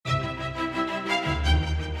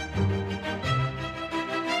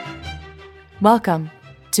Welcome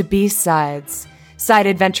to B-Sides, side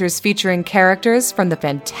adventures featuring characters from the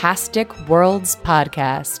Fantastic Worlds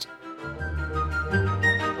podcast.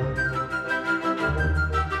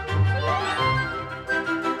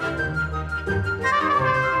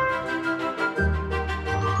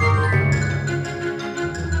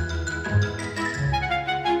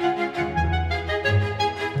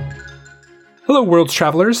 Hello, Worlds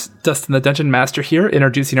Travelers. Dustin the Dungeon Master here,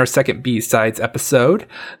 introducing our second B-Sides episode.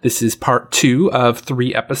 This is part 2 of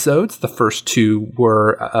 3 episodes. The first 2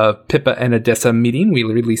 were of Pippa and Odessa meeting. We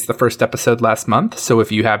released the first episode last month, so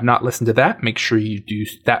if you have not listened to that, make sure you do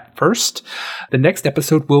that first. The next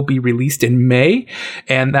episode will be released in May,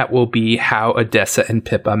 and that will be how Odessa and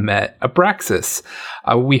Pippa met Abraxas.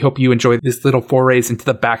 We hope you enjoy this little forays into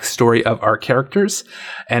the backstory of our characters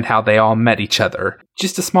and how they all met each other.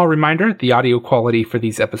 Just a small reminder, the audio quality for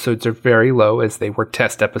these episodes are very low as they were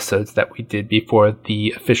test episodes that we did before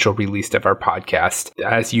the official release of our podcast.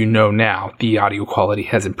 As you know now, the audio quality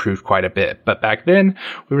has improved quite a bit, but back then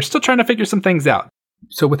we were still trying to figure some things out.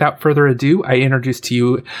 So without further ado, I introduce to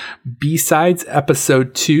you B-Sides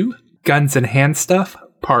Episode 2, Guns and Hand Stuff,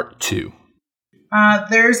 Part 2.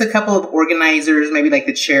 There's a couple of organizers, maybe like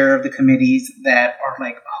the chair of the committees, that are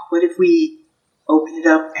like, oh, what if we open it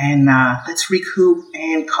up and let's recoup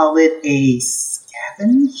and call it a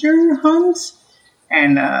scavenger hunt?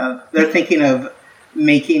 And they're thinking of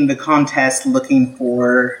making the contest looking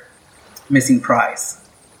for missing prize.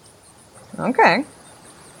 Okay.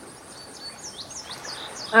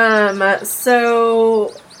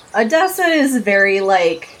 So Odessa is very,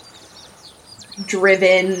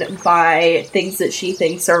 driven by things that she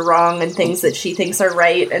thinks are wrong and things that she thinks are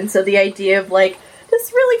right, and so the idea of,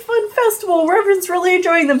 this really fun festival where everyone's really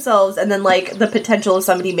enjoying themselves, and then, the potential of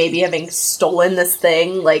somebody maybe having stolen this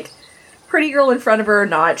thing, pretty girl in front of her or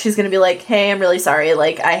not, she's gonna be like, hey, I'm really sorry,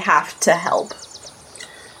 I have to help.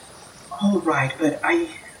 All right, but I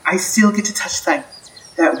still get to touch that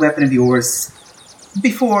weapon of yours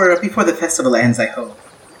before the festival ends, I hope.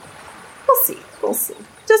 We'll see.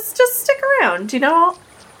 Just stick around,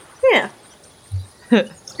 Yeah.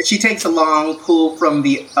 She takes a long pull from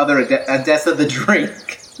the other Odessa the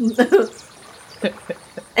drink.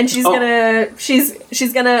 And she's gonna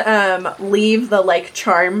leave the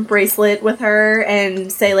charm bracelet with her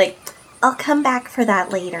and say I'll come back for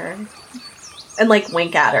that later. And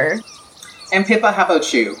wink at her. And Pippa, how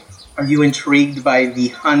about you? Are you intrigued by the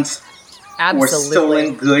hunt for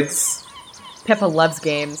stolen goods? Pippa loves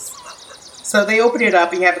games. So they open it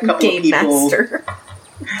up and you have a couple of people master.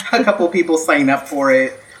 A couple of people sign up for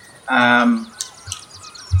it.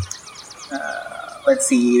 Let's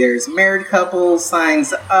see, there's a married couple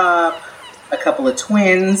signs up, a couple of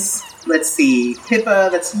twins. Let's see, Pippa,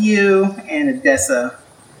 that's you, and Odessa.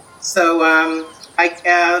 So,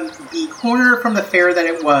 the corner from the fair that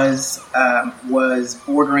it was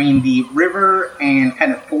bordering the river and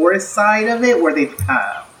kind of forest side of it, where they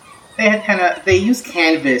used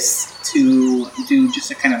canvas to do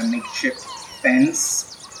just a kind of makeshift fence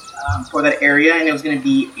for that area, and it was going to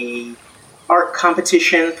be a art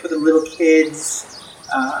competition for the little kids.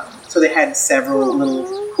 So they had several little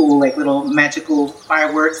cool, little magical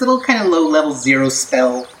fireworks, little kind of low-level zero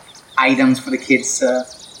spell items for the kids to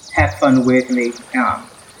have fun with, and they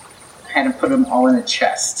had to put them all in a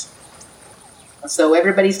chest. So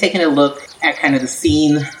everybody's taking a look at kind of the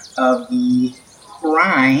scene of the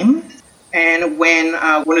crime. And when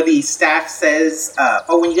one of the staff says,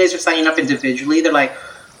 when you guys are signing up individually, they're like,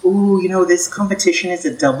 ooh, this competition is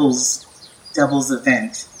a doubles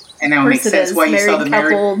event. And now it makes sense why you saw the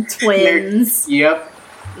married twins. Yep.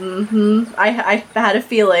 Mm-hmm. I had a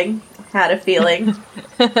feeling.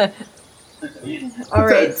 All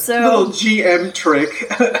right, so little GM trick.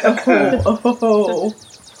 oh.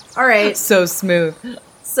 All right. So smooth.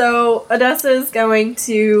 So Odessa is going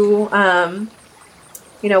to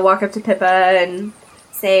walk up to Pippa and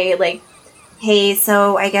say, hey,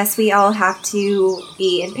 so I guess we all have to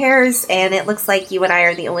be in pairs, and it looks like you and I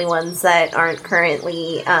are the only ones that aren't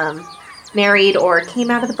currently married or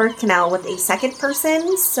came out of the birth canal with a second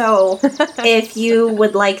person, so if you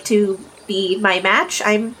would like to be my match,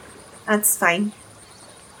 that's fine.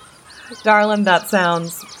 Darling, that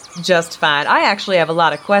sounds just fine. I actually have a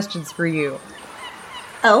lot of questions for you.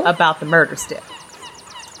 Oh? About the murder stick.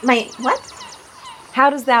 My what?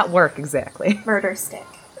 How does that work exactly? Murder stick.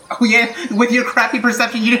 Oh yeah, with your crappy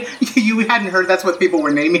perception, you hadn't heard that's what people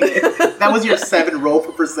were naming it. That was your 7 roll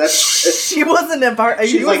for perception. She wasn't a part.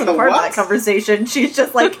 She wasn't a part of that conversation. She's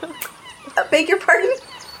just beg your pardon?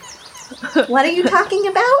 What are you talking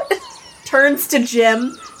about? Turns to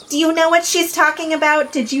Jim. Do you know what she's talking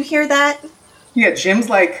about? Did you hear that? Yeah, Jim's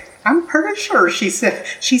like, I'm pretty sure she said,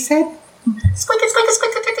 squeak,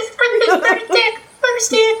 butter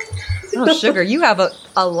stick. Oh, Sugar, you have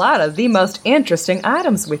a lot of the most interesting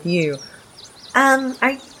items with you. I'm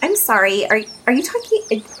sorry. Are you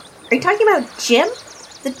talking about Jim?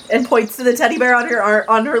 And points to the teddy bear on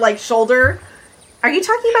her like shoulder. Are you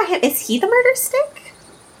talking about him? Is he the murder stick?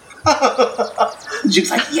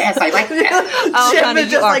 Jim's like, yes, I like that. Oh, Jim honey,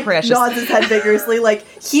 just you are like precious. nods his head vigorously, like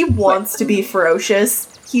he wants to be ferocious.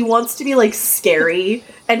 He wants to be like scary,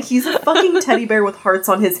 and he's a fucking teddy bear with hearts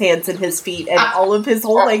on his hands and his feet, and all of his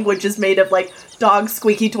whole language is made of like dog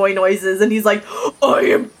squeaky toy noises, and he's like, I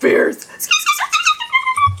am fierce.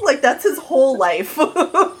 Like that's his whole life.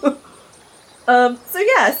 So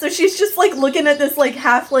she's just like looking at this like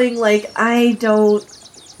halfling, like, I don't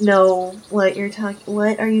know what are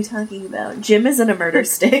you talking about? Jim isn't a murder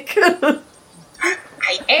stick. I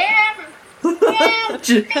am.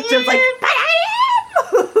 Jim's like, but I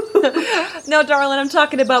am. No, darling, I'm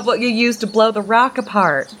talking about what you used to blow the rock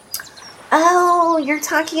apart. Oh, you're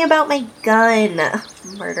talking about my gun,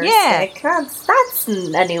 murder Yeah. stick. That's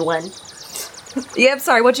a new one. Yeah, I'm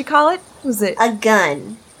sorry, what'd you call it? Was it A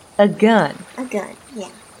gun. a gun? A gun. Yeah.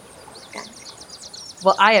 Gun.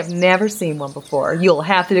 Well, I have never seen one before. You'll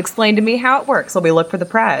have to explain to me how it works while we look for the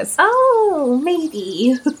prize. Oh,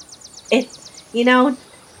 maybe. It,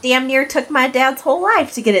 damn near took my dad's whole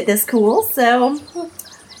life to get it this cool, so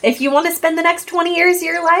if you want to spend the next 20 years of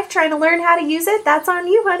your life trying to learn how to use it, that's on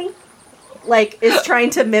you, honey. Like, is trying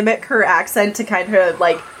to mimic her accent to kind of,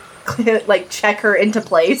 like check her into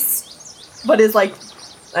place, but is, like,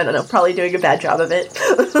 I don't know, probably doing a bad job of it.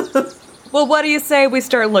 Well, what do you say we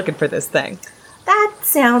start looking for this thing? That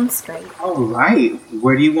sounds great. All right,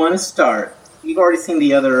 where do you want to start? You've already seen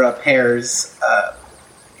the other pairs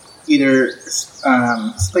either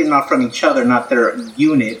splitting off from each other, not their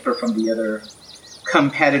unit, but from the other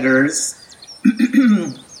competitors.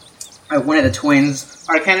 One of the twins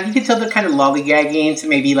are you can tell they're kind of lollygagging to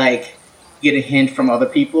maybe like get a hint from other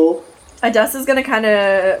people. Adessa's gonna kind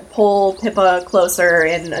of pull Pippa closer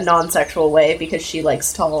in a non-sexual way because she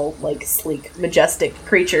likes tall, like, sleek, majestic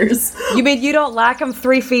creatures. You mean you don't like them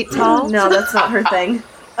 3 feet tall? No, that's not her thing.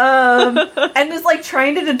 And is, like,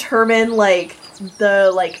 trying to determine, like,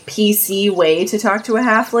 the, like, PC way to talk to a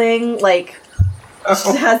halfling. Like,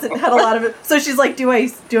 she hasn't had a lot of it. So she's like, do I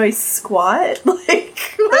squat? Like,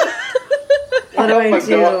 what do I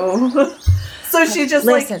do? So she just,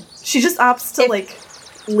 Listen. she just opts to, like,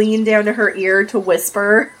 lean down to her ear to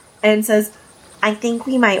whisper and says, I think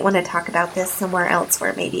we might want to talk about this somewhere else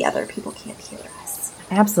where maybe other people can't hear us.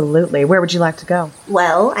 Absolutely. Where would you like to go?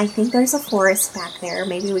 Well, I think there's a forest back there.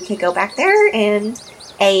 Maybe we could go back there and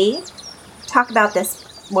A, talk about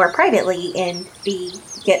this more privately, and B,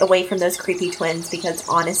 get away from those creepy twins because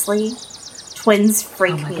honestly, twins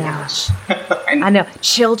freak me out. I know.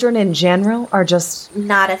 Children in general are just,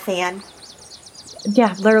 Not a fan.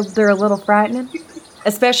 yeah, they're a little frightening.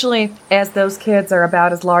 Especially as those kids are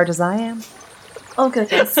about as large as I am. Oh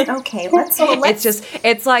goodness. Okay, let's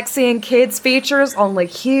It's like seeing kids' features, only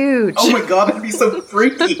huge. Oh my god, that'd be so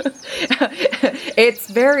freaky. It's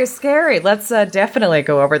very scary. Let's definitely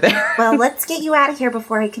go over there. well, let's get you out of here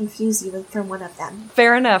before I confuse you for one of them.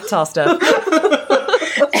 Fair enough, tall stuff.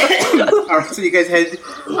 Alright, so you guys head to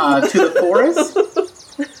the forest.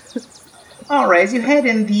 Alright, as you head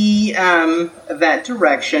in the that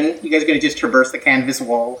direction, you guys are gonna just traverse the canvas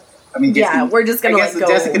wall. I mean, Yeah, we're just gonna, I guess like,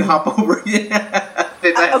 go- Jessica can hop over. Okay,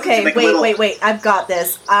 wait. I've got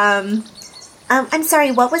this. I'm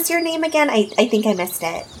sorry, what was your name again? I think I missed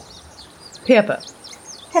it. Pippa.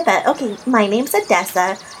 Pippa. Okay, my name's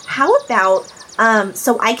Odessa. How about,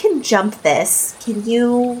 so I can jump this. Can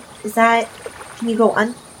you go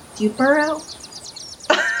do you burrow?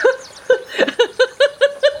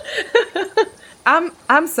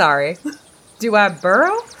 I'm sorry. Do I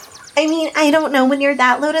burrow? I mean, I don't know. When you're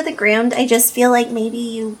that low to the ground, I just feel like maybe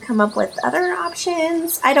you come up with other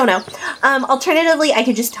options. I don't know. Alternatively, I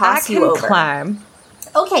could just toss you over. Climb.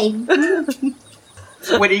 Okay.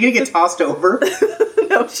 Wait, are you gonna get tossed over?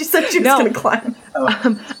 No, she said she was No. going to climb.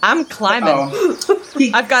 I'm climbing. Oh.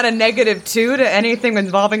 I've got a -2 to anything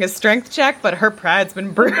involving a strength check, but her pride's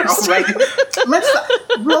been bruised. Alright, let's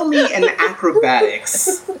roll me an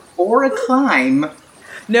acrobatics or a climb.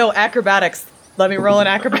 No, acrobatics. Let me roll an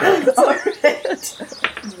acrobatics.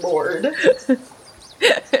 Lord.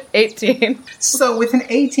 18. So with an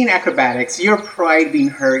 18 acrobatics, your pride being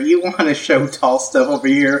hurt, you want to show tall stuff over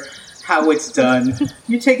here how it's done.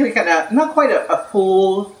 You take like not quite a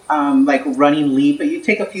full like running leap, but you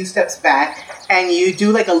take a few steps back and you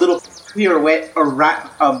do like a little pirouette or right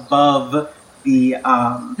above the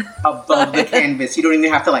above the canvas. You don't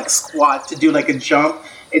even have to like squat to do like a jump.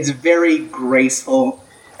 It's very graceful,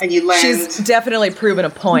 and you land. She's definitely proven a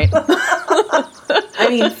point. I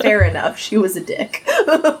mean, fair enough. She was a dick.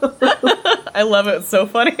 I love it. It's so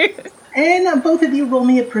funny. And both of you roll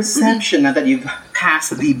me a perception now that you've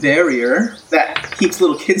passed the barrier that keeps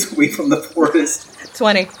little kids away from the forest.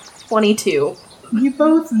 20. 22. You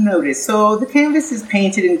both notice. So the canvas is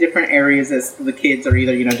painted in different areas as the kids are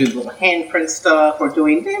either, doing little handprint stuff or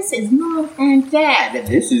doing, this is mom and dad, and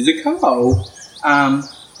this is a cow.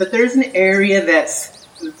 But there's an area that's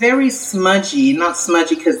very smudgy. Not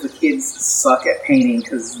smudgy because the kids suck at painting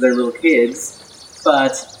because they're little kids,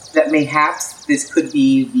 but that mayhaps this could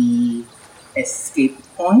be the escape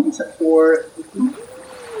point for...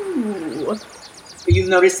 Ooh. You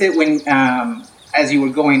noticed it when... as you were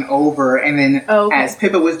going over, and then as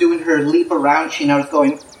Pippa was doing her leap around, she noticed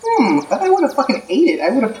going, if I would have fucking ate it, I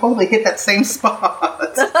would have totally hit that same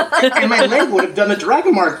spot. And my leg would have done a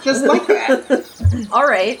dragon mark just like that. All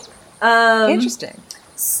right. Interesting.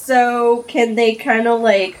 So, can they kind of,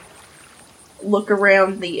 like, look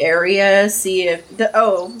around the area, see if...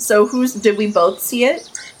 did we both see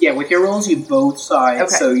it? Yeah, with your rolls, you both saw it.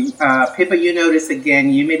 Okay. So, Pippa, you noticed again,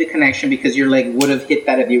 you made a connection because your leg would have hit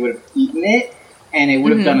that if you would have eaten it. And it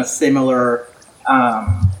would have done a similar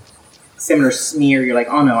smear. You're like,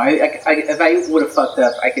 oh no, if I would have fucked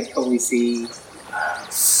up, I could totally see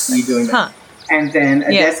you doing that. Huh. And then,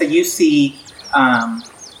 Odessa, you see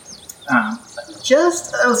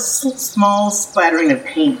just a small splattering of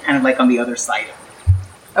paint kind of like on the other side.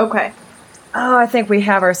 Okay. Oh, I think we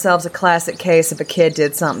have ourselves a classic case if a kid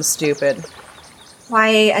did something stupid. Why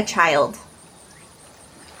a child?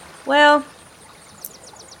 Well...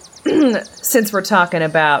 since we're talking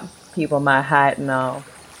about people my height and all,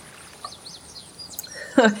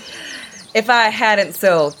 if I hadn't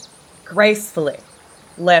so gracefully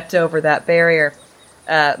leapt over that barrier,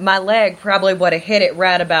 my leg probably would have hit it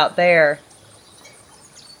right about there.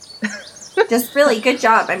 Just really good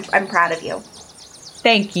job. I'm proud of you.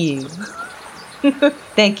 Thank you.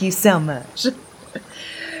 Thank you so much.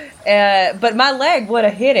 But my leg would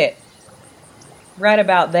have hit it right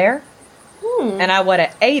about there. And I would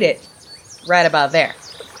have ate it right about there.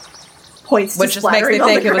 Points to which just makes me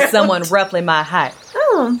think it was someone roughly my height.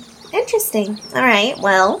 Oh, interesting. All right.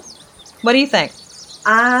 Well, what do you think?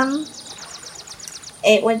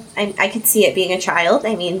 It would. I could see it being a child.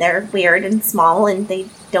 I mean, they're weird and small, and they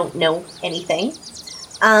don't know anything.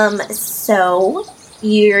 So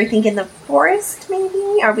you're thinking the forest,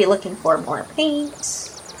 maybe? Are we looking for more paint?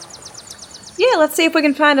 Yeah, let's see if we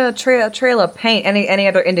can find a trail of paint. Any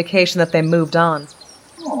other indication that they moved on?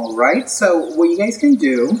 All right. So what you guys can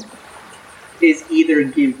do is either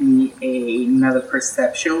give me another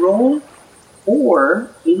perception roll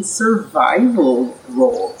or a survival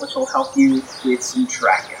roll, which will help you with some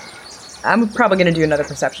tracking. I'm probably going to do another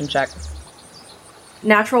perception check.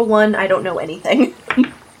 Natural 1. I don't know anything.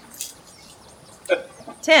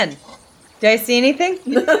 10. Do I see anything?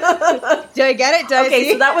 Do I get it?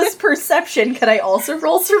 So that was perception. Can I also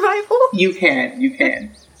roll survival? You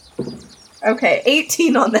can. Okay,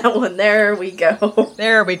 18 on that one. There we go.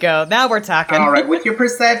 There we go. Now we're talking. All right, with your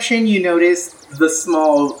perception, you notice the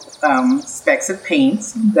small specks of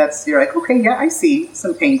paint. You're like, okay, yeah, I see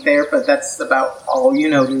some paint there, but that's about all you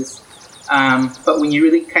notice. But when you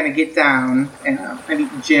really kind of get down, and maybe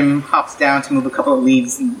Jim hops down to move a couple of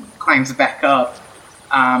leaves and climbs back up,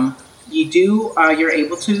 you're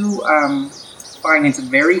able to find it's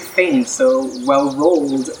very faint, so well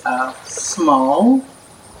rolled, small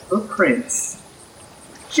footprints.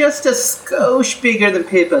 Just a skosh bigger than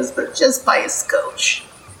Pippa's, but just by a skosh.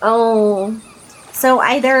 Oh. So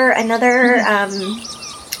either another,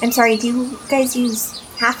 I'm sorry, do you guys use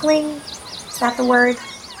halfling? Is that the word?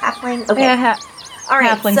 Halfling? Okay. Yeah, all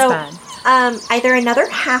right, halfling's so, fine. Either another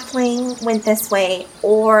halfling went this way,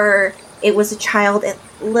 or it was a child a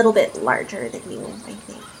little bit larger than you, I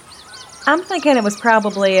think. I'm thinking it was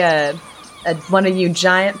probably a one of you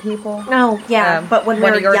giant people. Oh, yeah, but when we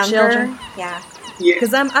were younger, children. yeah.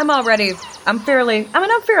 Because I'm fairly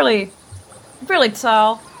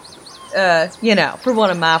tall, for one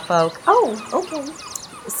of my folk. Oh, okay.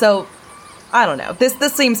 So, I don't know.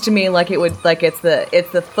 This seems to me like it's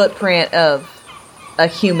the footprint of a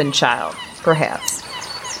human child, perhaps.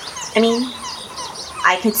 I mean,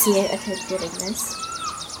 I could see a kid doing this.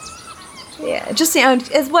 Yeah, it just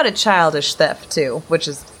it's what a childish theft too, which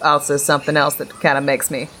is also something else that kind of makes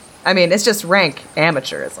me. I mean, it's just rank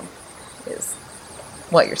amateurism, is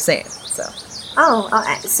what you're saying. So.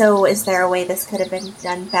 Oh, so is there a way this could have been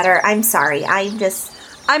done better? I'm sorry. I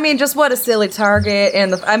I mean, just what a silly target,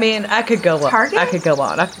 and I could go on. Target? I could go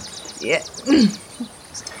on. Yeah.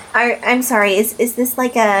 I'm sorry. Is this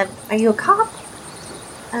like are you a cop?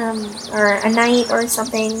 Or a knight or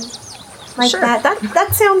something like Sure. that?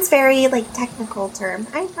 That sounds very like technical term.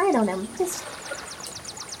 I don't know.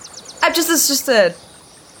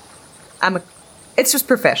 It's just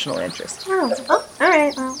professional interest. Oh, all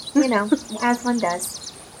right. Well, as one does.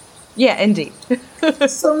 Yeah, indeed.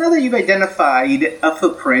 So now that you've identified a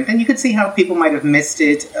footprint, and you could see how people might have missed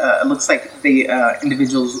it, it looks like the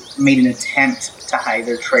individuals made an attempt to hide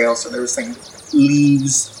their trail, so there were some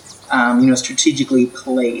leaves, strategically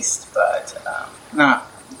placed, but not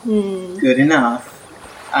good enough.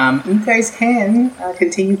 You guys can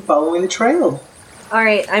continue following the trail. All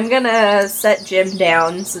right, I'm gonna set Jim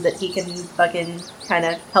down so that he can fucking kind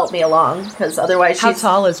of help me along, because otherwise, How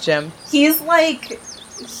tall is Jim? He's like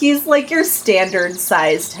your standard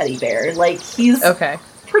sized teddy bear. Like he's Okay.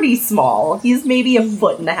 pretty small. He's maybe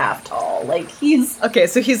 1.5 feet tall. Like he's Okay,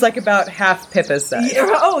 so he's like about half Pippa's size.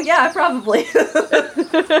 oh yeah, probably.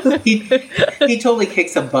 He totally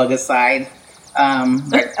kicks a bug aside.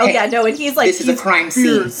 Like, Oh "Hey, yeah, no, and he's like this is a crime scene.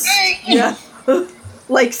 fierce. Yeah,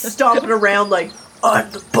 like stomping around like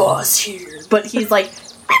I'm the boss here, but he's like.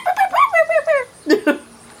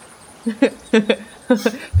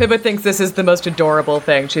 Pippa thinks this is the most adorable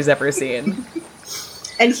thing she's ever seen.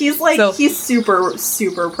 And he's like, he's super,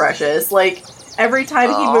 super precious. Like, every time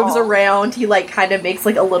he moves around, he, like, kind of makes,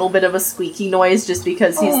 like, a little bit of a squeaky noise just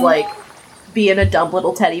because he's, like, being a dumb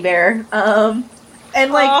little teddy bear.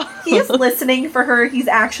 And, like, he's listening for her. He's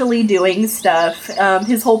actually doing stuff.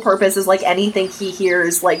 His whole purpose is, like, anything he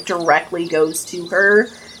hears, like, directly goes to her.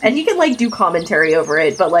 And he can, like, do commentary over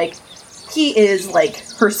it, but, like, he is, like,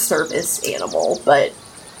 her service animal, but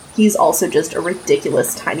he's also just a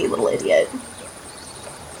ridiculous tiny little idiot.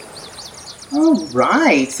 All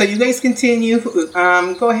right, so you guys continue.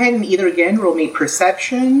 Go ahead and either again roll me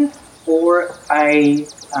perception or a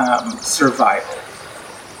survival.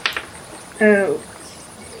 Oh.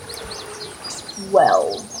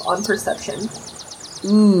 12 on perception.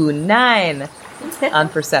 Ooh, 9 on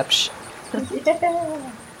perception.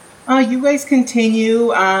 You guys continue.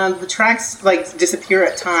 The tracks disappear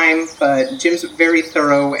at time, but Jim's very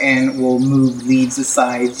thorough and will move leads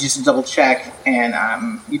aside just to double check. And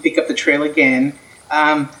you pick up the trail again.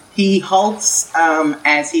 He halts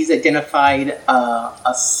as he's identified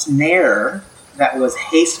a snare that was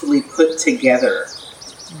hastily put together.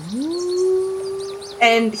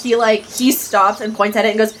 And he stops and points at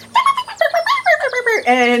it and goes,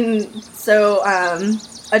 and so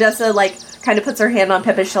Odessa kind of puts her hand on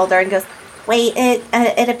Pippa's shoulder and goes, wait,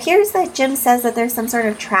 it appears that Jim says that there's some sort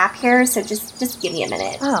of trap here, so just give me a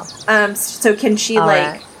minute. Oh. So can she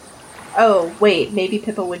right. oh, wait, maybe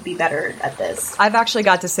Pippa would be better at this. I've actually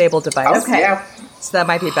got disabled device. Okay. Yeah. So that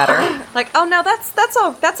might be better. Oh no, that's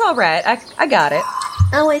all right. I got it.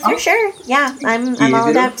 Oh, wait, you're sure? Yeah, I'm all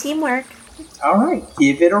about teamwork. All right,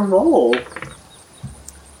 give it a roll.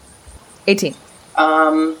 18.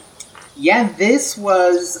 Yeah, this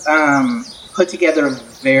was put together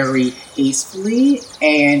very hastily,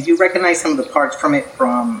 and you recognize some of the parts from it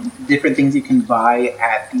from different things you can buy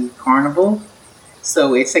at the carnival.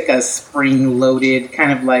 So it's like a spring-loaded,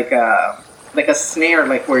 kind of like a snare,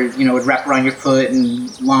 like where it would wrap around your foot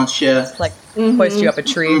and launch you. Hoist you up a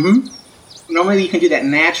tree. Mm-hmm. Normally you can do that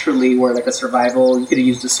naturally, where like a survival, you could have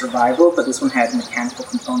used a survival, but this one had mechanical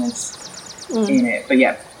components in it. But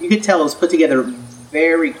yeah, you could tell it was put together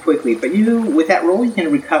very quickly. But with that roll, you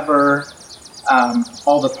can recover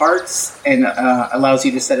all the parts, and allows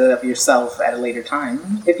you to set it up yourself at a later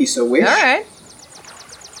time, if you so wish. All right.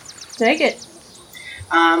 Take it.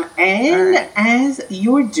 As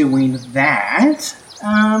you're doing that, you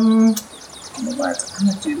know what? I'm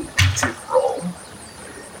gonna do an active roll.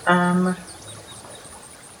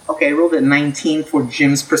 Okay, I rolled a 19 for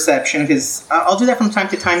Jim's perception, because I'll do that from time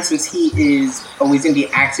to time since he is always going to be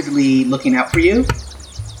actively looking out for you.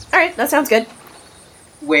 Alright, that sounds good.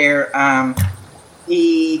 Where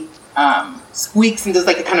he squeaks and does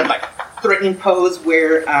a kind of threatening pose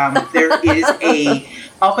where there is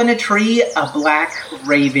up in a tree, a black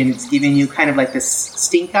raven. It's giving you kind of this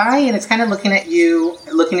stink eye, and it's kind of looking at you,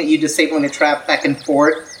 disabling the trap back and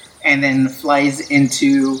forth, and then flies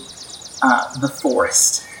into the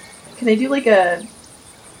forest. Can I do a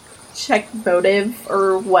check motive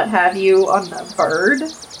or what have you on the bird?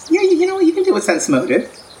 Yeah, you can do a sense motive.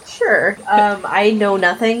 Sure. I know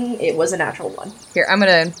nothing. It was a natural one. Here, I'm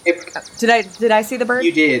gonna. Did I see the bird?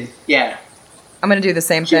 You did, yeah. I'm gonna do the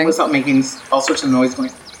same Jim thing. was out making all sorts of noise, going,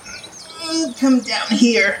 "Come down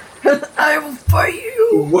here. I will fight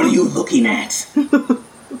you. What are you looking at?"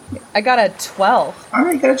 I got a 12. All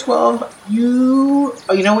right, got a 12. You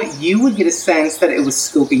know what? You would get a sense that it was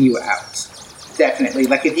scoping you out. Definitely.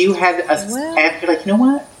 Like, if you had you're like, you know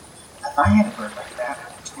what? If I had a bird like that,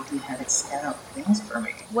 I would totally have it scout out things for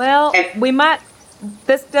me. Well, we might...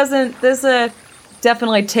 This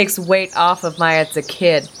definitely takes weight off of my it's a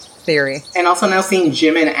kid theory. And also now seeing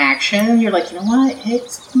Jim in action, you're like, you know what?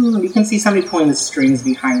 You can see somebody pulling the strings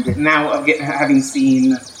behind it. Now, having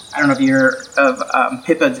seen, I don't know if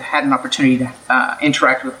Pippa had an opportunity to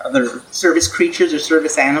interact with other service creatures or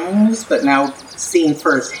service animals, but now seeing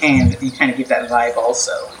firsthand, you kind of get that vibe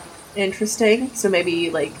also. Interesting. So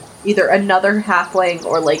maybe, like, either another halfling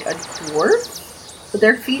or, like, a dwarf? Would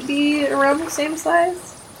their feet be around the same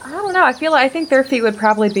size? I don't know. I think their feet would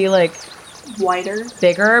probably be, like... wider,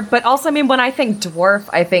 bigger, but also, I mean, when I think dwarf,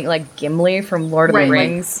 I think like Gimli from Lord of the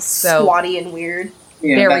Rings, like, so squatty and weird,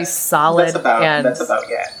 very solid. That's about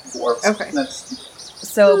dwarves. Okay,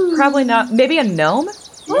 so probably not. Maybe a gnome.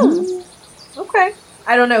 Okay,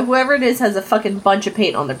 I don't know. Whoever it is has a fucking bunch of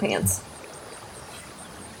paint on their pants.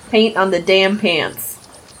 Paint on the damn pants.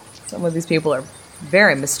 Some of these people are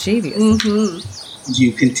very mischievous. Mm-hmm. Do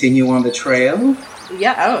you continue on the trail?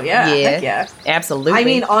 Yeah, oh yeah. Heck yeah. Absolutely. I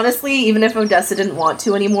mean, honestly, even if Odessa didn't want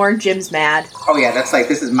to anymore, Jim's mad. Oh yeah, that's like,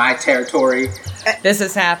 this is my territory. This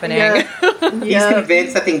is happening. Yeah. He's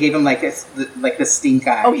convinced that thing gave him like the stink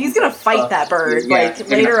eye. Oh, he's gonna fight that bird. Yeah, like,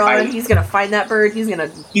 later on, he's gonna find that bird, he's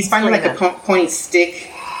finding like the pointy stick.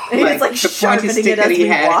 He's like the pointy sharpening stick it that as he we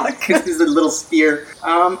had. walk. This is a little spear.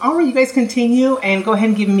 Alright, you guys continue and go ahead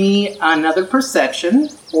and give me another perception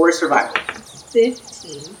or survival.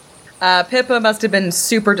 15. Pippa must have been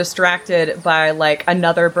super distracted by, like,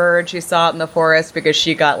 another bird she saw out in the forest because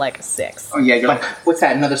she got, like, a 6. Oh, yeah, you're like, what's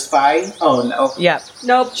that, another spy? Oh, no. Yep.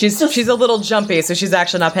 Nope. She's a little jumpy, so she's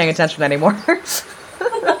actually not paying attention anymore.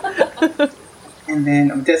 And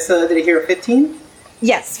then, Odessa, did I hear a 15?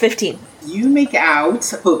 Yes, 15. You make out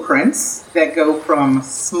footprints that go from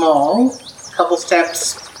small, a couple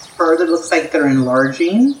steps further, looks like they're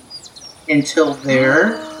enlarging, until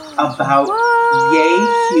they're about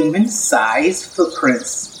human-sized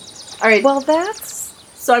footprints. Alright. Well, that's...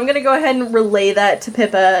 So I'm gonna go ahead and relay that to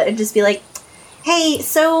Pippa and just be like, hey,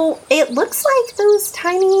 so it looks like those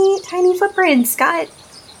tiny footprints got,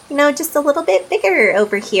 just a little bit bigger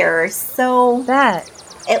over here. So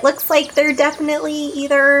it looks like they're definitely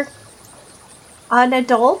either an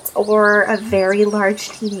adult or a very large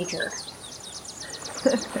teenager.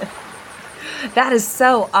 That is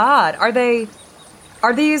so odd.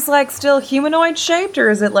 Are these, like, still humanoid shaped, or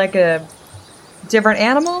is it like a different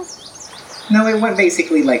animal? No, it went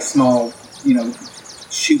basically like small,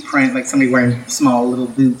 shoe print, like somebody wearing small little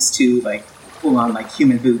boots too, like full on like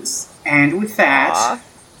human boots. And with that,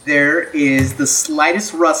 there is the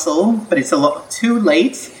slightest rustle, but it's a little too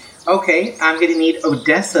late. Okay, I'm going to need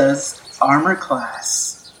Odessa's armor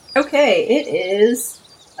class. Okay, it is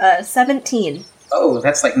 17. Oh,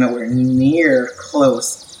 that's like nowhere near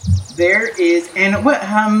close. There is, and what?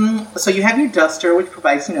 So you have your duster, which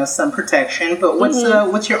provides some protection. But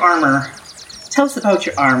what's your armor? Tell us about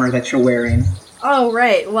your armor that you're wearing. Oh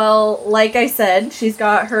right, well, like I said, she's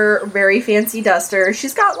got her very fancy duster.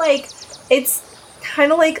 She's got it's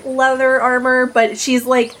kind of like leather armor, but she's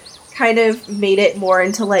kind of made it more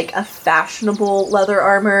into a fashionable leather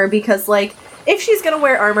armor because if she's gonna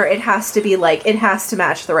wear armor, it has to be it has to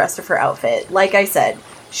match the rest of her outfit. Like I said.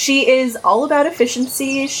 She is all about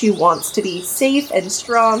efficiency, she wants to be safe and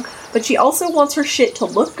strong, but she also wants her shit to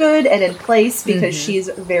look good and in place because she's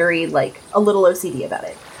very, a little OCD about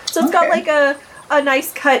it. So it's got, a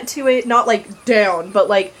nice cut to it, not, down, but,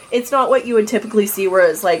 it's not what you would typically see where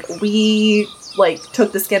it's, we,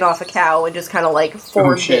 took the skin off a cow and just kind of,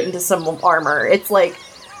 formed it into some armor. It's,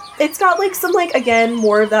 it's got, some, again,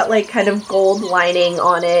 more of that, kind of gold lining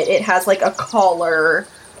on it. It has, a collar.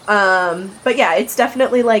 But yeah, it's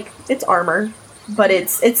definitely it's armor, but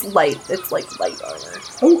it's light. It's light armor.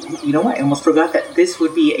 Oh, you know what? I almost forgot that this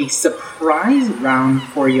would be a surprise round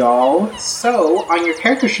for y'all. So, on your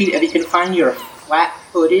character sheet, if you can find your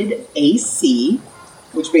flat-footed AC,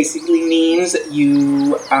 which basically means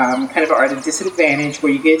you kind of are at a disadvantage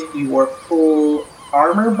where you get your full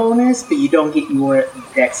armor bonus, but you don't get your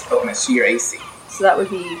dex bonus to your AC. So that would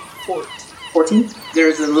be 14. 14?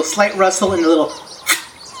 There's a little slight rustle and a little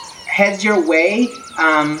heads your way,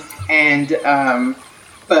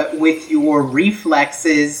 but with your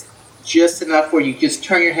reflexes, just enough where you just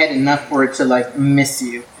turn your head enough for it to miss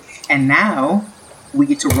you. And now we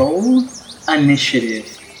get to roll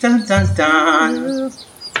initiative. Dun dun dun.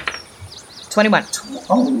 21.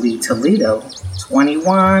 Holy Toledo!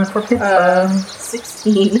 21 for Pippa.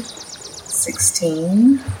 16.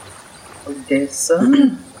 16. Odessa.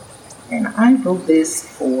 And I wrote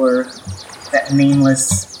this for that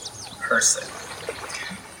nameless person.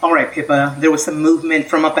 All right, Pippa, there was some movement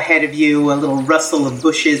from up ahead of you, a little rustle of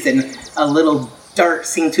bushes, and a little dart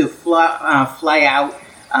seemed to fly out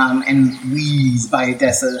and wheeze by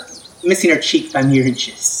Odessa, missing her cheek by mere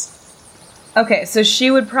inches. Okay, so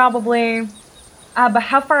she would probably... but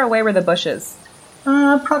how far away were the bushes?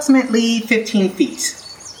 Approximately 15 feet.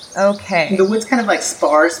 Okay. The wood's kind of like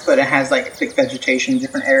sparse, but it has like thick vegetation in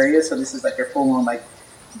different areas, so this is like your full-on like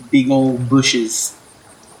big old bushes.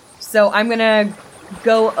 So I'm gonna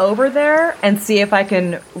go over there and see if I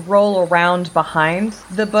can roll around behind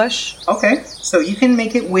the bush. Okay, so you can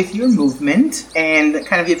make it with your movement, and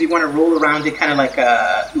kind of if you want to roll around it, kind of like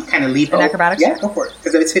you kind of leap. An acrobatics? Yeah, go for it.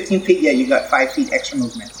 Because if it's 15 feet, yeah, you got 5 feet extra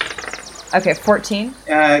movement. Okay, 14.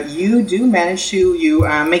 You do manage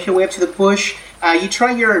to make your way up to the bush. You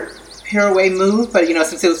try your pirouette move, but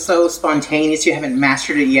since it was so spontaneous, you haven't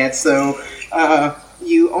mastered it yet. So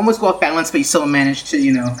you almost go off balance, but you still manage to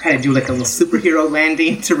kind of do like a little superhero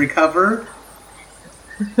landing to recover.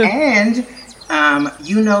 And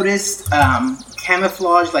you noticed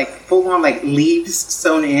camouflage, like full on like leaves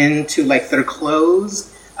sewn into like their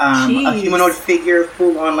clothes. A humanoid figure,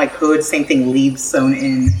 full on like hood, same thing, leaves sewn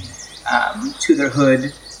in to their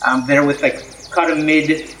hood. They're with like caught a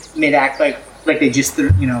mid act, like they just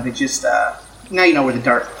now you know where the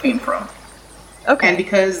dart came from. Okay. And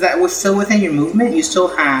because that was still within your movement, you still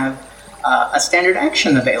have a standard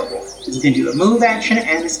action available. You can do a move action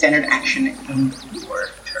and a standard action in your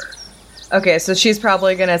turn. Okay, so she's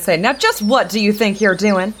probably gonna say, now just what do you think you're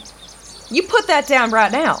doing? You put that down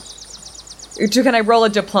right now. Can I roll a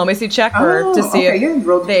diplomacy check to see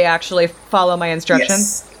if they actually follow my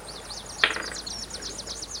instructions? Yes.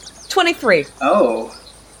 23. Oh.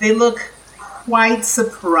 They look quite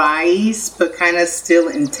surprised, but kind of still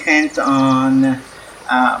intent on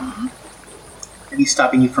maybe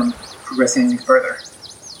stopping you from progressing any further.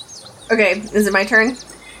 Okay, is it my turn?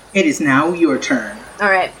 It is now your turn.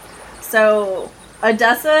 Alright, so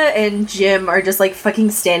Odessa and Jim are just like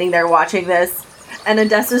fucking standing there watching this, and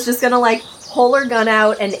Odessa's just gonna like pull her gun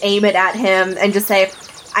out and aim it at him and just say,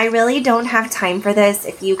 I really don't have time for this.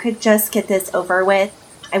 If you could just get this over with,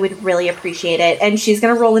 I would really appreciate it. And she's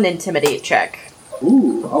gonna roll an intimidate check.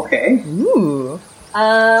 Ooh, okay. Ooh.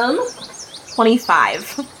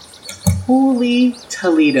 25. Holy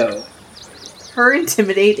Toledo. Her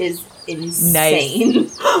intimidate is insane.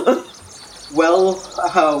 Nice. Well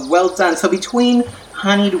done. So between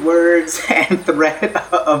honeyed words and threat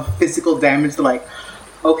of physical damage, they're like,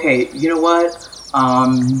 okay, you know what?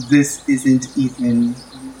 This isn't even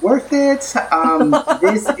worth it.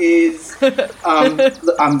 This is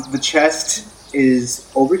the chest is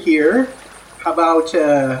over here. How about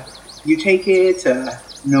you take it?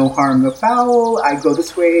 No harm, no foul. I go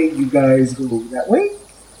this way. You guys go that way.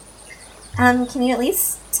 Can you at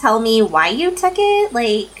least tell me why you took it?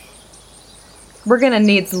 Like, We're gonna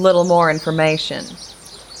need a little more information.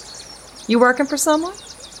 You working for someone?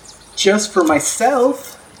 Just for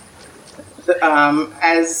myself.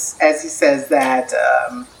 As he says that,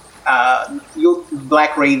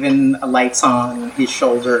 Black Raven lights on his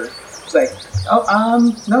shoulder. It's like,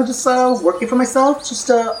 no, just working for myself, just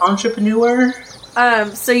an entrepreneur.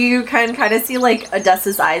 So you can kind of see like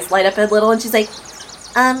Odessa's eyes light up a little, and she's like,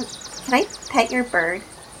 can I pet your bird?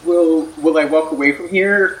 Will I walk away from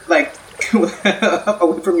here, like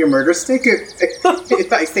away from your murder stick,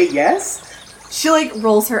 if I say yes? She like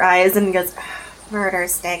rolls her eyes and goes, murder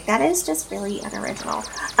stick. That is just really unoriginal.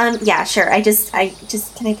 Yeah, sure. I just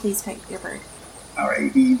can I please pet your bird? All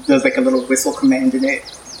right. He does like a little whistle command in it.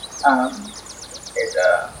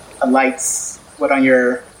 It lights. What on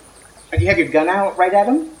your? Do you have your gun out right at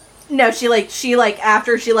him? No, she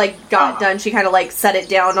after she got done, she kind of like set it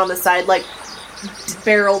down on the side, like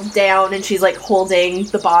barreled down, and she's like holding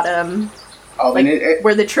the bottom, like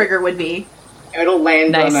where the trigger would be. It'll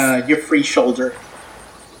land on your free shoulder.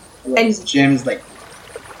 And Jim's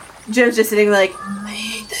just sitting like, I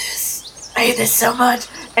hate this so much,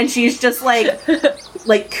 and she's just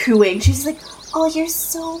like cooing. She's like, oh, you're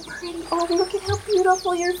so pretty. Oh, look at how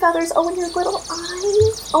beautiful your feathers. Oh, and your little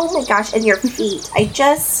eyes. Oh my gosh, and your feet.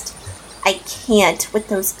 I can't with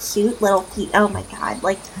those cute little feet. Oh my god.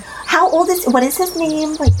 Like, what is his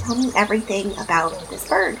name? Like, tell me everything about this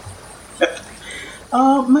bird.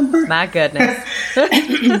 My bird. My goodness.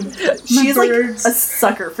 She's like a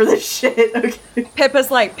sucker for this shit. Okay.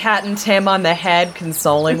 Pippa's like patting Tim on the head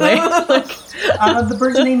consolingly. The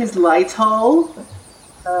bird's name is Lighthall.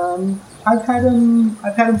 I've had him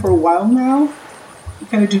for a while now. We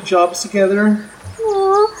kind of do jobs together.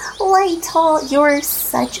 Aww. Lytle, you're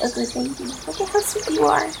such a good lady. Look at how sweet you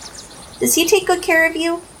are. Does he take good care of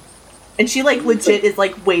you? And she, like, legit is,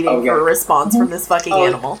 like, waiting for a response from this fucking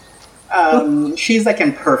animal. She's, like,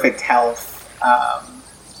 in perfect health.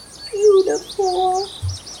 Beautiful.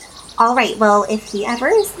 Alright, well, if he ever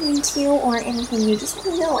is mean to you or anything, you just let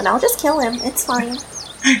me know, and I'll just kill him. It's fine.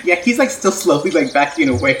 Yeah, he's, like, still slowly, like, backing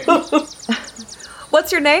away.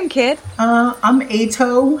 What's your name, kid? I'm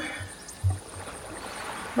Ato.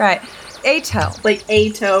 Right. Ato. Like,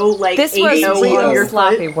 Ato, like, this Ato was real on your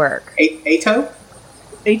sloppy foot. work. Ato?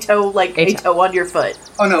 Ato, like, Ato on your foot.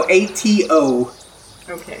 Oh, no, A-T-O.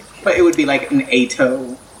 Okay. But it would be, like, an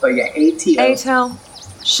Ato. But, yeah, A-T-O. Ato.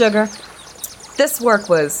 Sugar. This work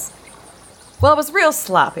was... Well, it was real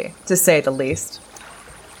sloppy, to say the least.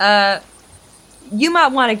 You might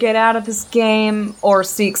want to get out of this game or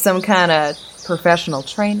seek some kind of professional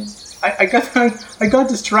training. I got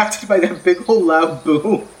distracted by that big old loud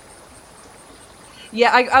boom.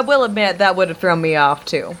 Yeah, I will admit that would have thrown me off,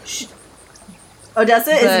 too.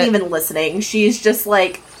 Odessa isn't even listening. She's just,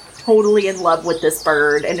 like, totally in love with this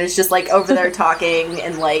bird and is just, like, over there talking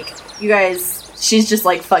and, like, you guys... She's just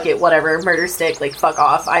like, fuck it, whatever, murder stick, like, fuck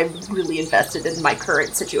off. I'm really invested in my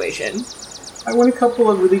current situation. I won a couple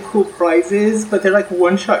of really cool prizes, but they're like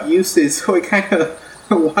one-shot uses, so I kind of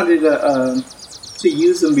wanted to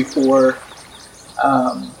use them before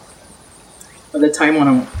the time when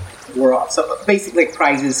I wore off. So basically, like,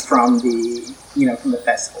 prizes from the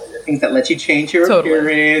festival, the things that let you change your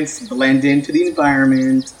appearance, blend into the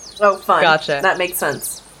environment. Oh, fun. Gotcha. That makes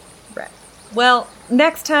sense. Right. Well,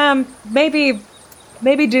 next time, maybe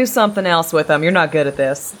do something else with them. You're not good at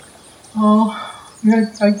this. Oh,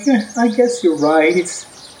 yeah, I guess you're right.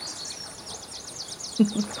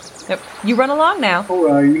 Yep. You run along now. All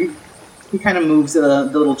right. He kind of moves the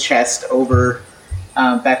little chest over,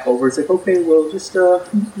 back over. It's like, okay, well, just you're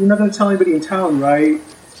not going to tell anybody in town, right?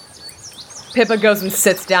 Pippa goes and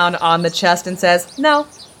sits down on the chest and says, "No."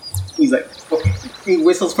 He's like, okay. He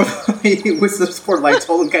whistles for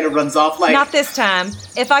Lytle and kind of runs off like... Not this time.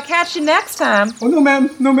 If I catch you next time... Oh, no, ma'am.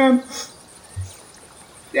 No, ma'am.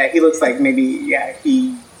 Yeah, he looks like maybe, like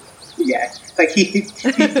he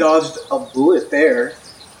dodged a bullet there.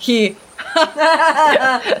 He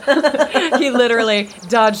literally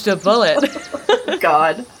dodged a bullet.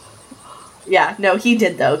 God. Yeah, no, he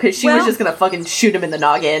did, though, because she was just gonna fucking shoot him in the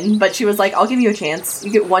noggin, but she was like, I'll give you a chance.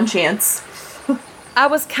 You get one chance. I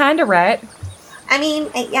was kinda right. I mean,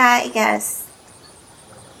 yeah, I guess.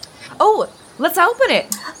 Oh, let's open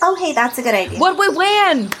it. Oh, hey, that's a good idea. What we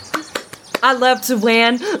win? I love to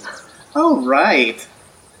win. All right.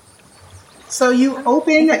 So you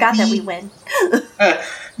open... I forgot that we win.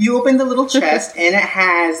 You open the little chest, and it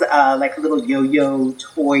has, like, little yo-yo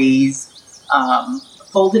toys,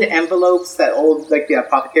 folded envelopes that old, like, the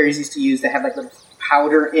apothecaries used to use that have, like, little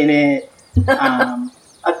powder in it,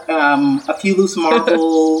 a few loose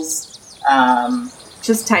marbles,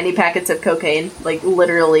 just tiny packets of cocaine, like,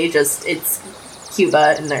 literally just, it's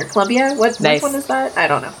Cuba in there. Colombia? Which one is that? I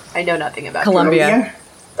don't know. I know nothing about Colombia.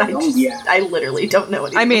 I literally don't know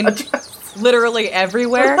anything about drugs. Literally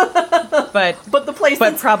everywhere, but the place,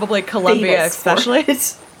 but probably Colombia especially.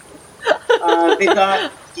 They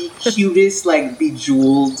got the cutest, like,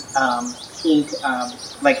 bejeweled, pink,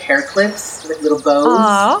 like, hair clips, like little bows.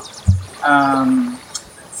 Aww.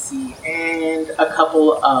 Let's see, and a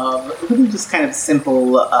couple of really just kind of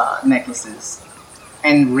simple necklaces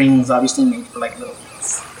and rings, obviously made for, like, little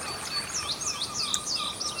kids.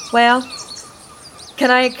 Well, can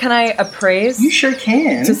I appraise? You sure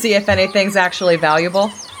can. To see if anything's actually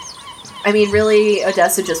valuable. I mean, really,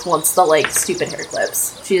 Odessa just wants the, like, stupid hair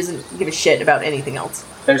clips. She doesn't give a shit about anything else.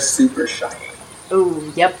 They're super shiny.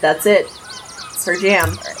 Ooh, yep, that's it. It's her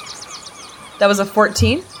jam. That was a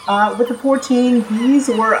 14? With the 14, these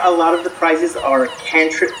were a lot of the prizes are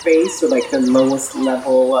cantrip-based, so, like, the lowest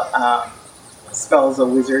level spells a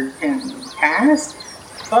wizard can cast,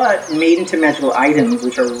 but made into magical items,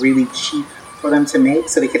 which are really cheap for them to make,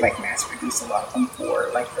 so they could, like, mass produce a lot of them for,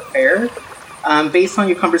 like, the fair. Based on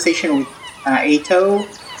your conversation with Ato,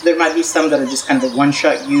 there might be some that are just kind of a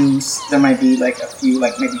one-shot use. There might be, like, a few,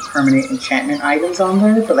 like, maybe permanent enchantment items on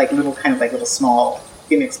there, but, like, little kind of, like, little small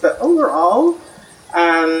gimmicks. But overall,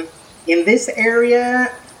 in this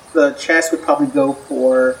area, the chest would probably go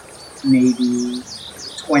for maybe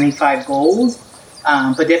 25 gold.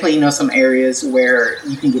 But definitely, some areas where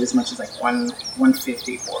you can get as much as, like,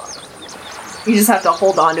 150 for them. You just have to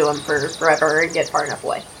hold on to them for forever and get far enough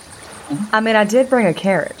away. I mean, I did bring a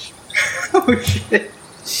carriage. Oh, shit.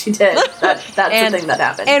 She did. That's the thing that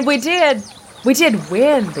happened. And we did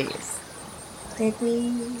win these. Did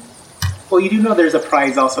we? Well, you do know there's a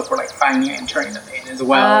prize also for, like, finding it and turning them in as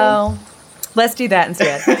well. Oh, let's do that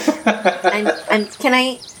instead. and can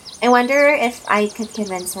I wonder if I could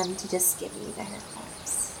convince them to just give me the hair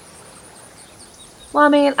clips. Well, I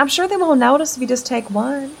mean, I'm sure they won't notice if you just take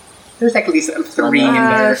one. There's at least 3 in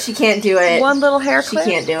there. She can't do it. One little hair clip? She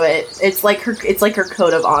can't do it. It's like her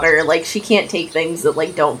code of honor. Like, she can't take things that,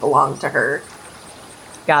 like, don't belong to her.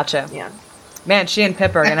 Gotcha. Yeah. Man, she and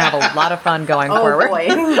Pippa are gonna have a lot of fun going forward. Boy.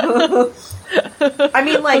 I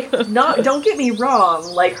mean, like, don't get me wrong,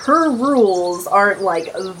 like, her rules aren't,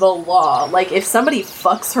 like, the law. Like, if somebody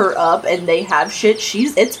fucks her up and they have shit,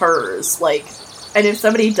 it's hers. Like, and if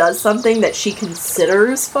somebody does something that she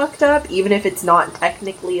considers fucked up, even if it's not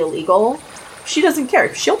technically illegal, she doesn't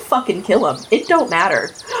care. She'll fucking kill him. It don't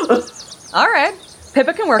matter. Alright.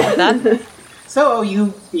 Pippa can work with that. So,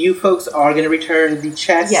 you folks are going to return the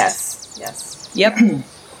chest? Yes. Yep.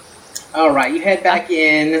 Alright, you head back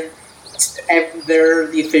in.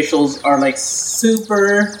 The officials are, like,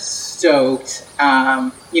 super stoked.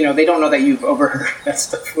 They don't know that you've overheard that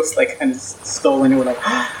stuff was, like, kind of stolen. We're like,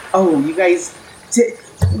 oh, you guys did...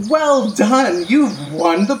 Well done! You've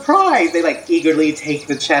won the prize! They, like, eagerly take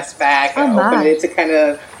the chest back and open it to kind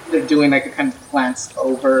of... They're doing, like, a kind of glance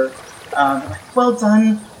over. Like, well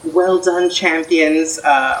done, champions.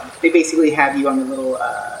 They basically have you on the little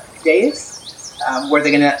dais, where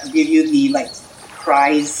they're gonna give you the, like,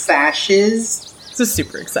 prize sashes. This is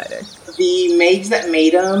super exciting. The mage that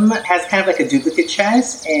made them has kind of like a duplicate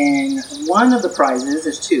chest, and one of the prizes,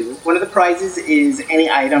 there's 2. One of the prizes is any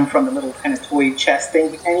item from the little kind of toy chest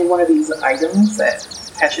thing. Any one of these items that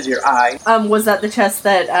catches your eye. Was that the chest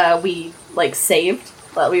that we, like, saved?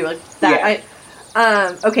 That we, like, that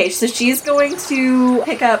Yeah. Okay, so she's going to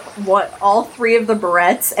pick up all 3 of the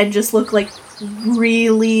barrettes and just look, like,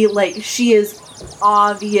 really, like, she is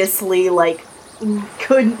obviously, like,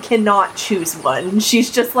 cannot choose one. She's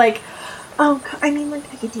just like, Oh, I mean, like,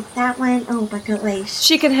 I could take that one. Oh, but like...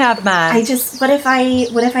 She can have mine. what if I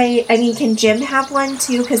mean, can Jim have one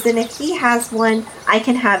too? Because then if he has one, I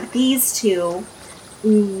can have these 2.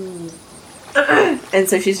 And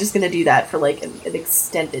so she's just going to do that for, like, an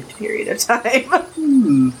extended period of time.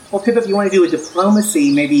 Well, Pip, if you want to do a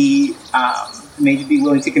diplomacy, maybe be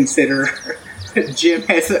willing to consider Jim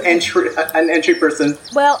as an entry person.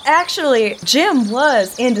 Well, actually, Jim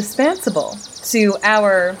was indispensable to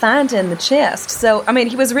our finding the chest. So, I mean,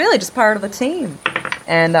 he was really just part of the team.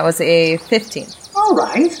 And that was a 15. All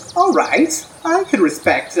right. I could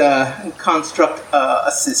respect construct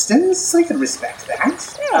assistance. I could respect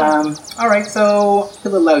that. Yeah. All right, so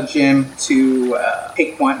we'll allow Jim to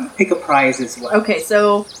pick a prize as well. Okay,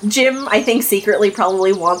 so Jim, I think, secretly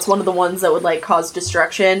probably wants one of the ones that would, like, cause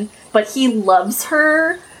destruction, but he loves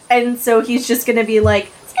her, and so he's just gonna be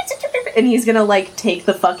like, and he's gonna, like, take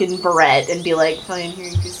the fucking barrette and be like, fine, here,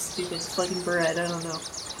 you stupid fucking barrette, I don't know.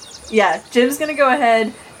 Yeah, Jim's gonna go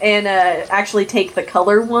ahead and actually take the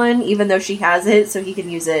color one, even though she has it, so he can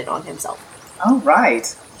use it on himself. All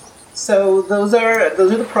right. So those are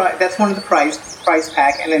the prize. That's one of the prize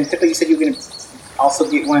pack, and then Pippa, you said you were gonna also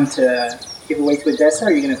get one to give away to Odessa. Or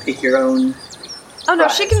are you gonna pick your own? Oh no,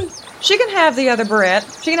 prize? she can have the other barrette.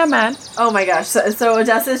 She can have mine. Oh my gosh! So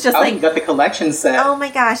Odessa's just like, you got the collection set. Oh my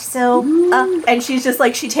gosh! So and she's just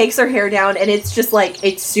like, she takes her hair down, and it's just like,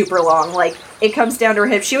 it's super long. Like, it comes down to her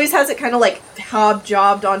hips. She always has it kind of like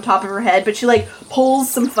jobbed on top of her head, but she like pulls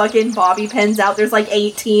some fucking bobby pins out. There's like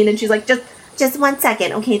 18, and she's like, just 1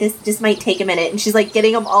 second. Okay, this might take a minute. and she's like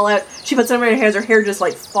getting them all out. She puts them in her hair. Her hair just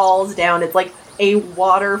like falls down. It's like a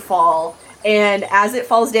waterfall. And as it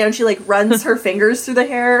falls down, she like runs her fingers through the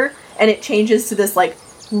hair, and it changes to this like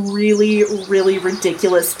really, really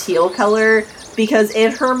ridiculous teal color, because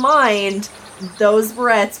in her mind, those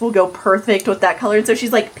barrettes will go perfect with that color. And so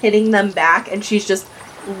she's like pinning them back, and she's just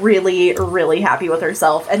really, really happy with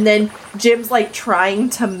herself. And then Jim's like trying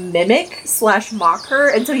to mimic / mock her,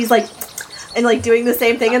 and so he's like, and like doing the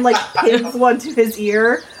same thing and like pins one to his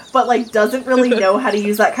ear, but like doesn't really know how to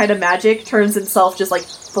use that kind of magic, turns himself just like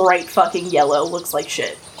bright fucking yellow, looks like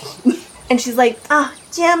shit. And she's like,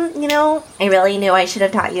 Jim, I really knew I should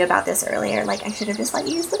have taught you about this earlier. Like, I should have just let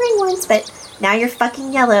you use the ring once, but now you're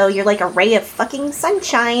fucking yellow. You're like a ray of fucking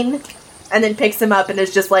sunshine. And then picks him up and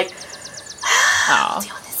is just like, I'll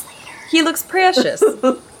deal with this later. He looks precious.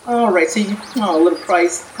 All right, so a little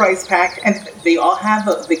prize pack, and they all have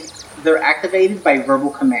they're activated by verbal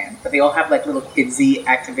command, but they all have like little kidsy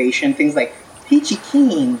activation things like Peachy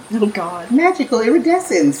Keen, oh god, magical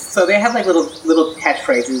iridescence. So they have like little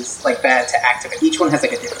catchphrases like that to activate. Each one has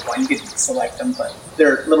like a different one. You can select them, but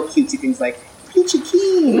they're little cutesy things like Peachy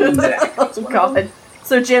Keen. Oh god.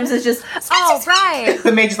 So Jim's is just, oh, right.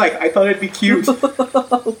 The mage is like, I thought it'd be cute.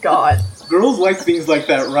 Oh, God. Girls like things like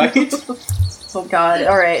that, right? Oh, God.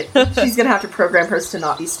 All right. She's going to have to program hers to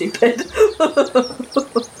not be stupid.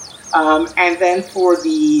 And then for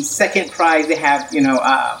the second prize, they have,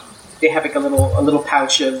 they have like a little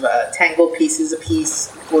pouch of Tangle pieces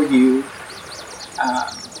apiece for you.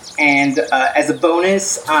 And as a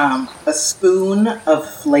bonus, a spoon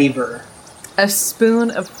of flavor. A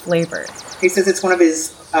spoon of flavor. He says it's one of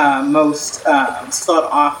his most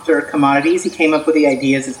sought-after commodities. He came up with the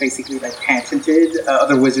ideas. It's basically like patented.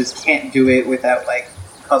 Other wizards can't do it without like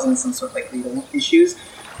causing some sort of like legal issues.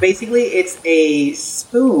 Basically, it's a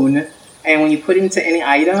spoon, and when you put it into any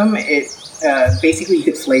item, it basically you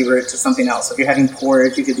could flavor it to something else. So if you're having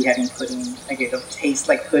porridge, you could be having pudding. Like it'll taste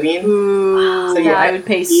like pudding. Ooh, so yeah, I would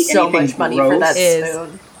pay so much money for that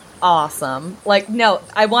spoon. Awesome. Like, no,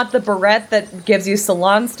 I want the barrette that gives you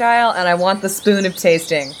salon style, and I want the spoon of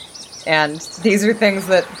tasting. And these are things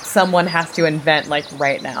that someone has to invent, like,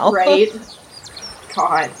 right now. Right?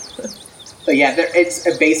 God. So yeah, it's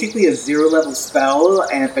basically a 0-level spell,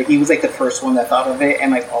 but he was like the first one that thought of it,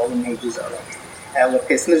 and like all the mages are like hella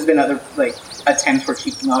pissed. And there's been other like attempts for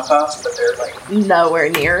cheap knockoffs, but they're like nowhere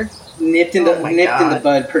near nipped in the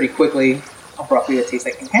bud pretty quickly. Abruptly, it tastes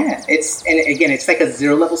like it's like a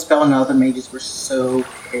 0-level spell, and other mages were so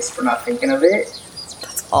pissed for not thinking of it.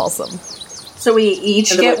 That's awesome. So we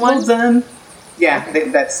each get one. Well done. Yeah,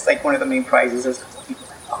 that's like one of the main prizes. There's a couple of people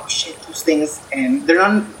like, oh shit, those things, and they're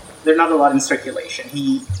not a lot in circulation.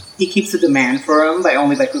 He keeps the demand for them by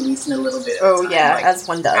only like releasing a little bit. Oh yeah, like, as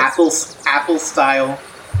one does. Apple style.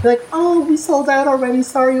 They're like, oh, we sold out already.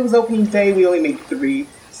 Sorry, it was opening day. We only made 3.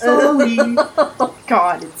 Sorry. Oh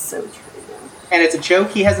God, it's so true. And it's a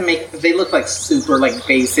joke. He has to make. They look like super like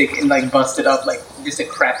basic and like busted up, like just a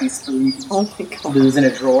crappy spoon you can lose in a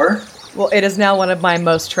drawer. Well, it is now one of my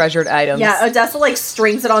most treasured items. Yeah, Odessa like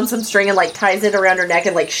strings it on some string and like ties it around her neck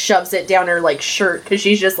and like shoves it down her like shirt because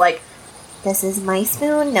she's just like, this is my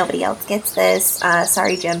spoon. Nobody else gets this.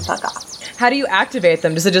 Sorry, Jim. Fuck off. How do you activate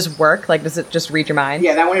them? Does it just work? Like, does it just read your mind?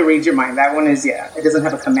 Yeah, that one it reads your mind. That one is it doesn't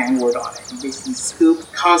have a command word on it. You basically scoop,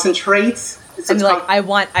 concentrate. And like, I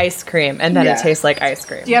want ice cream, and then it tastes like ice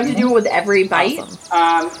cream. Do you have to do it with every bite?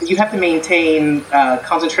 Awesome. You have to maintain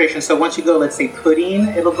concentration. So once you go, let's say pudding,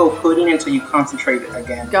 it'll go pudding until you concentrate it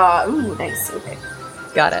again. God, ooh, nice. Okay,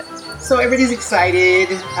 got it. So everybody's excited.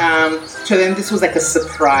 To them, this was like a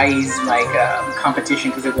surprise,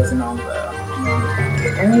 competition because it wasn't on the.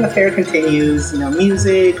 And then the fair continues.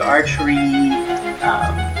 Music, archery,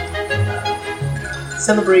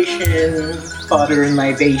 celebration, fodder and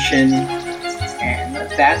libation. And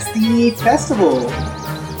that's the festival.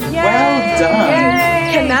 Yay! Well done.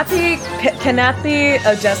 Yay! Can that be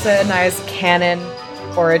Odessa and I's canon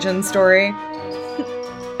origin story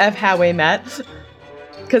of how we met?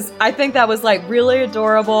 Because I think that was like really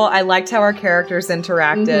adorable. I liked how our characters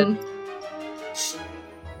interacted. Mm-hmm.